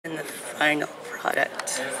final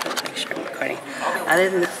product, let's make sure I'm recording. Other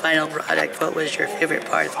than the final product, what was your favorite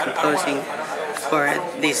part of composing for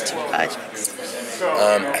these two projects?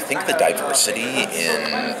 I think the diversity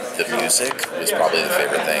in the music was probably the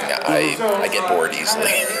favorite thing. I get bored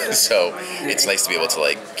easily, so it's nice to be able to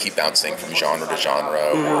like keep bouncing from genre to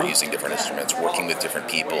genre, or using different instruments, working with different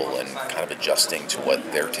people, and kind of adjusting to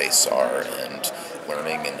what their tastes are and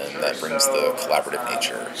learning, and then that brings the collaborative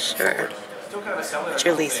nature forward. What's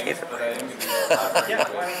your least favorite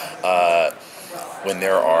part? When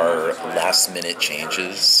there are last minute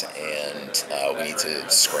changes and we need to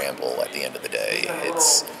scramble at the end of the day,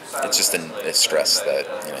 it's just a stress that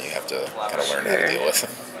you have to kind of learn how to deal with.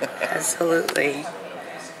 Absolutely.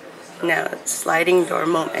 Now, sliding door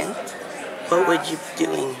moment. What would you be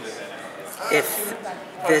doing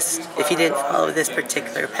if you didn't follow this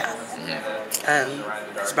particular path?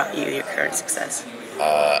 Has brought you your current success?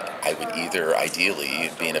 I would either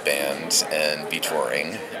ideally be in a band and be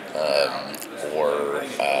touring, or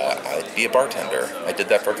I'd be a bartender. I did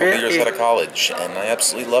that for a couple years out of college, and I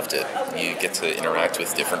absolutely loved it. You get to interact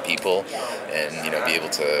with different people and be able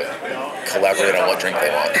to collaborate on what drink they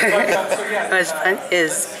want. What's fun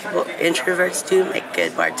is introverts do make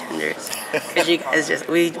good bartenders, because you guys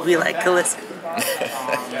we like to listen.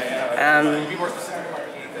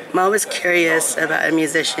 I'm always curious about a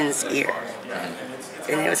musician's ear.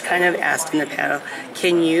 And it was kind of asked in the panel,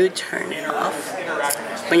 can you turn it off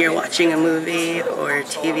when you're watching a movie or a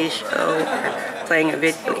TV show or playing a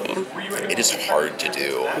video game? It is hard to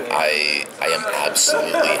do. I am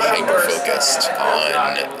absolutely hyper-focused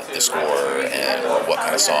on the score and what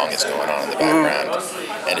kind of song is going on in the background.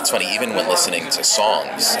 And it's funny, even when listening to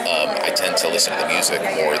songs, I tend to listen to the music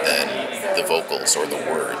more than the vocals or the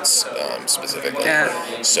words specifically.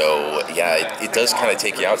 So, it does kind of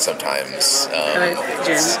take you out sometimes.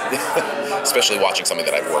 Especially watching something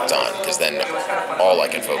that I've worked on, because then all I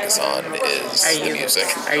can focus on is the music.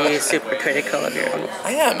 Are you super critical of your own?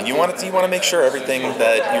 I am, and you want to make sure everything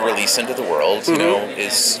that you release into the world,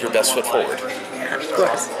 is your best foot forward. Yeah, of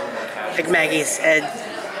course. Like Maggie said,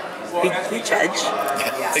 we judge.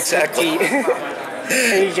 Yeah, exactly.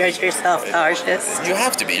 And you judge yourself the harshest. You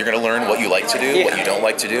have to be. You're going to learn what you like to do, what you don't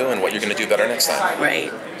like to do, and what you're going to do better next time.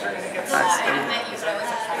 Right. Awesome.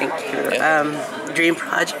 Thank you. Yeah. Dream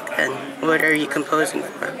project, then. What are you composing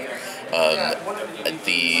for?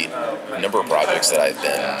 The number of projects that I've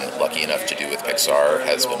been lucky enough to do with Pixar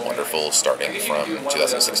has been wonderful, starting from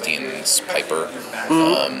 2016's Piper,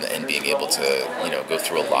 and being able to go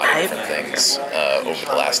through a lot of different things over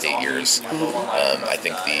the last 8 years. I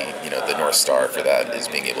think the North Star for that is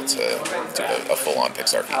being able to do a full-on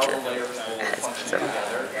Pixar feature. That's awesome.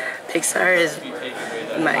 Pixar is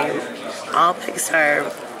all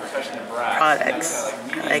Pixar products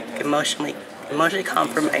like emotionally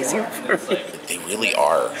compromising for me. They really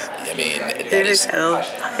are. I mean, they're just so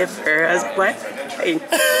hyper. I was like, what?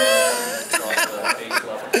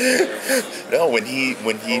 No, when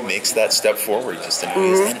he makes that step forward, just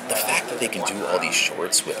amazing. And the fact that they can do all these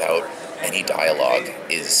shorts without any dialogue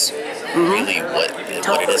is really what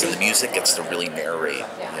it is. And the music gets to really narrate,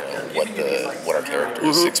 what our character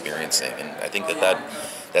is experiencing. And I think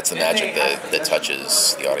that's the magic that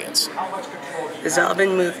touches the audience. There's all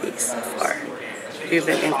been movies so far. Have you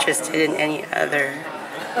been interested in any other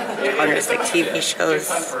genres like TV shows,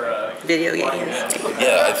 video games?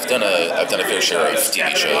 Yeah, I've done a fair share of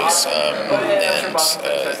TV shows, and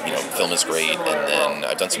film is great. And then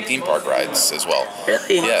I've done some theme park rides as well.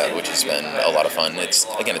 Really? Yeah, which has been a lot of fun. It's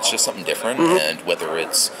just something different, and whether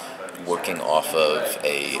it's working off of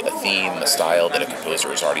a theme, a style that a composer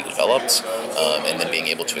has already developed, and then being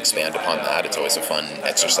able to expand upon that. It's always a fun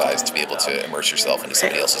exercise to be able to immerse yourself into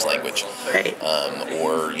somebody else's language,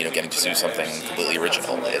 or getting to do something completely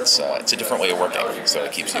original. It's a different way of working, so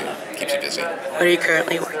it keeps you busy. What are you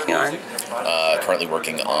currently working on? Currently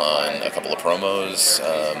working on a couple of promos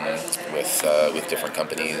with different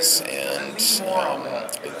companies, and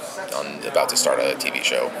I'm about to start a TV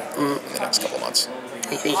show in the next couple of months.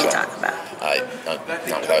 Anything you can talk about?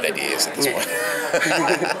 Not without ideas at this point.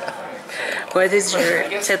 What is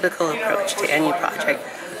your typical approach to any project?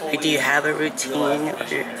 Or do you have a routine or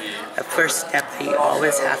a first step that you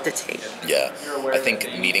always have to take? Yeah, I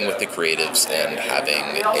think meeting with the creatives and having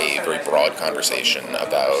a very broad conversation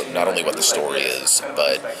about not only what the story is,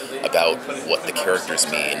 but about what the characters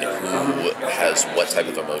mean, who has what type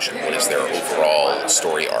of emotion, what is their overall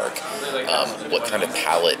story arc, what kind of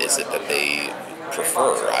palette is it that they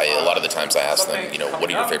prefer. A lot of the times I ask them, what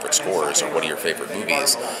are your favorite scores, or what are your favorite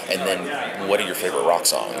movies, and then what are your favorite rock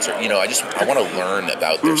songs, or I want to learn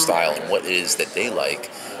about their style and what it is that they like,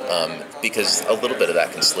 because a little bit of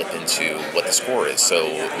that can slip into what the score is. So,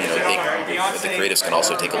 the creatives can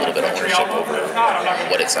also take a little bit of ownership over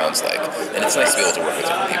what it sounds like. And it's nice to be able to work with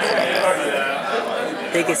different people about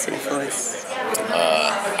that. Biggest influence?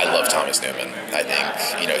 I love Thomas Newman. I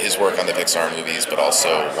think, his work on the Pixar movies, but also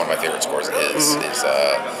one of my favorite scores of his is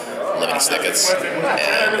Lemony Snicket's.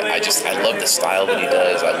 And I love the style that he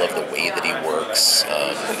does. I love the way that he works.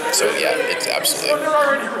 So yeah, it's absolutely.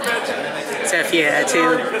 So if you had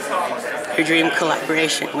to, your dream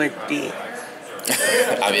collaboration would be?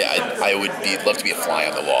 I mean, I would love to be a fly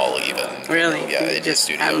on the wall, even. Really? Yeah, in the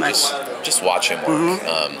studio. Just watch him work.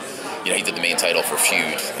 He did the main title for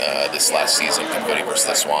Feud this last season, Capote versus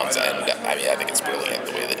the Swans, and I mean, I think it's brilliant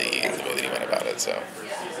the way that he went about it. So.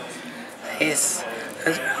 Nice.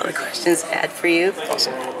 Those are all the questions I had for you.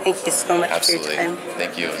 Awesome. Thank you so much Absolutely. for your time.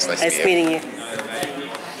 Thank you. It's nice meeting you.